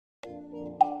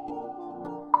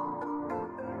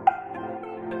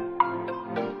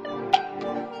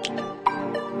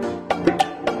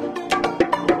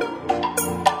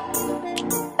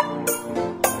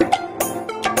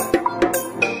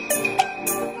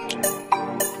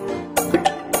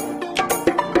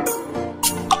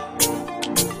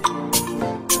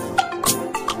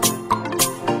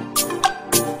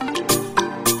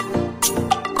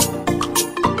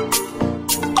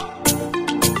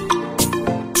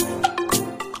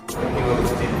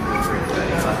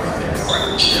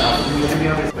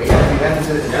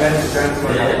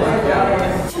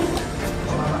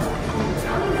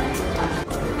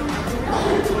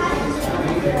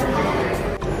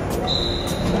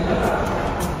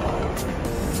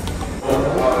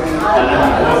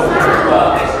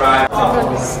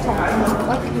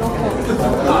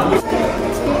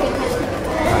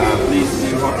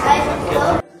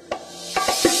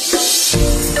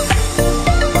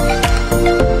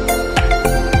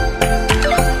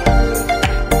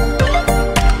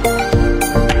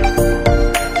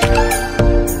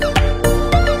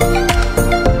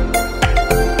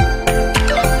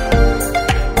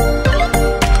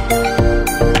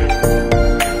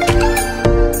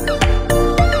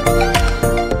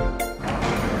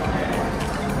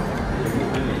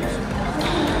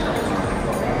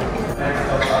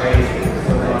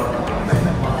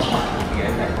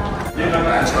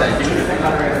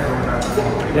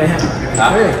Đây hả? Hả?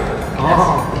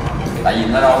 Ồ. Tại vì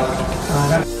nó đâu?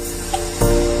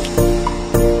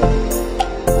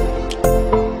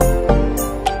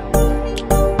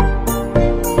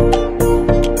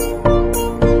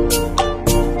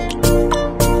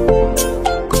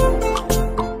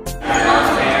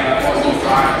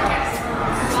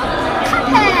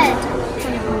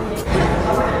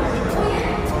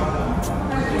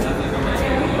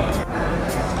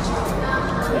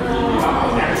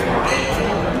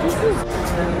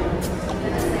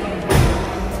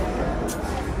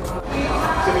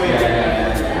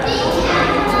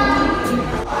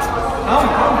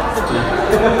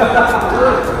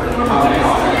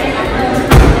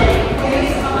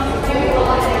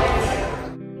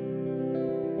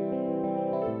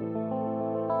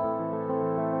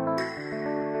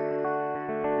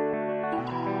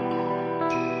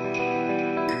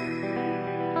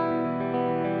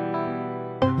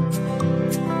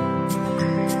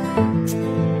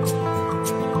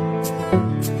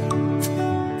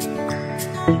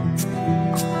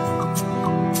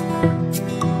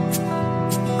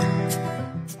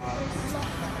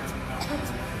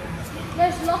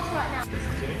 There's lots right now.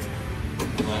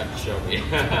 Show me.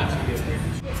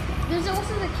 There's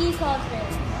also the key card there.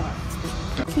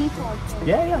 Key card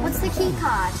there. Yeah. What's the key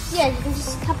card? Yeah, you can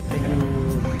just cut. Can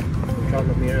you control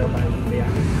the mirror by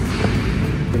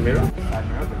the mirror? Side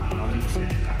mirror, but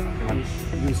only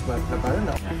use the button.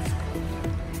 No.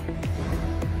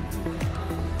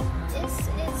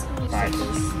 Right.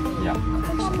 Yeah.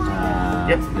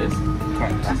 Yep. This.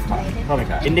 Correct.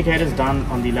 Perfect. Indicators done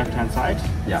on the left hand side.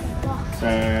 Yeah. So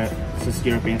this is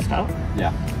European style.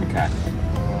 Yeah. Okay.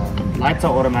 Lights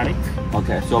are automatic.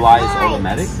 Okay. So light is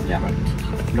automatic. Yeah. Right.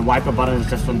 The wiper button is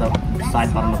just on the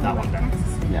side button of that one there.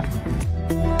 Yeah.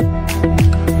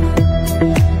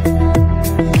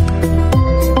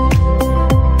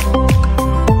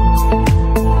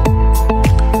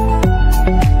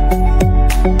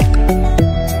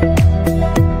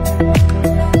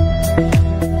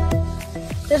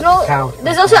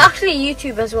 There's also actually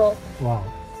YouTube as well. Wow.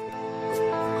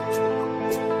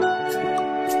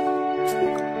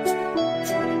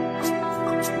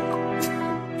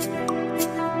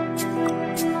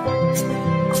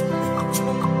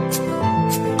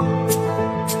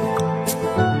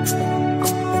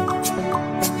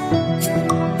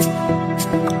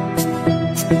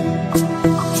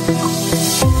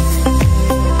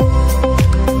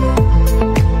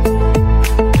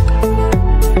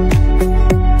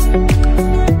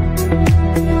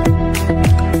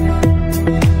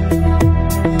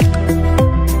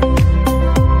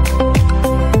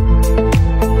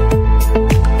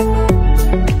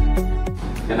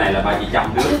 Cái này là bà chỉ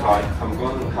chăm nước thôi, không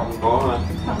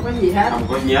có gì hết, không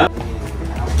có nhớ.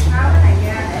 Tháo cái này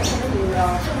ra để cho nó nhiều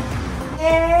rồi.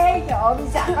 Ê, trời ơi, bây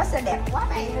giờ có xe đẹp quá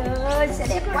mày ơi, xe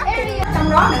đẹp quá. Trong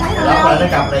đó mày thấy đó đâu? là nó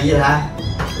cầm lại gì hả?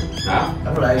 Hả?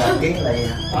 Đó là kiến là gì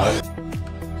hả?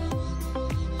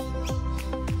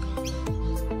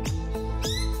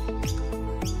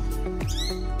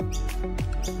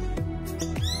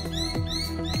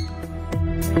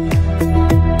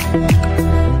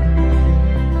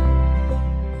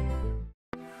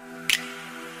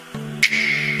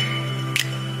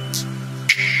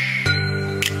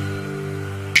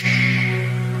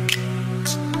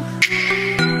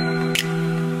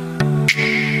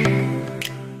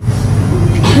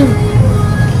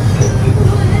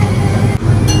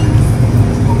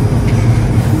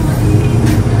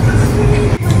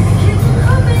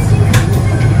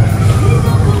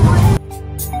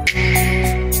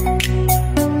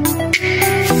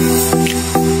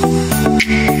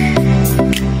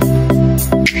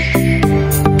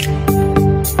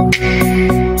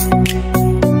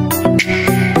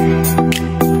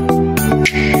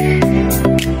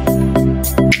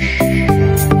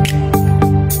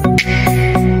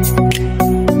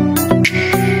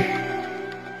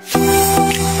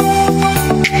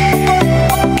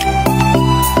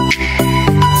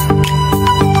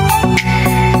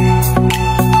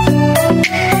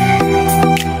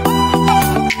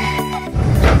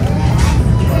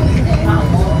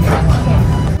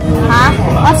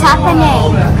 What's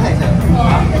happening?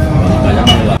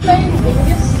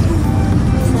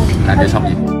 Làm cho xong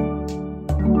gì?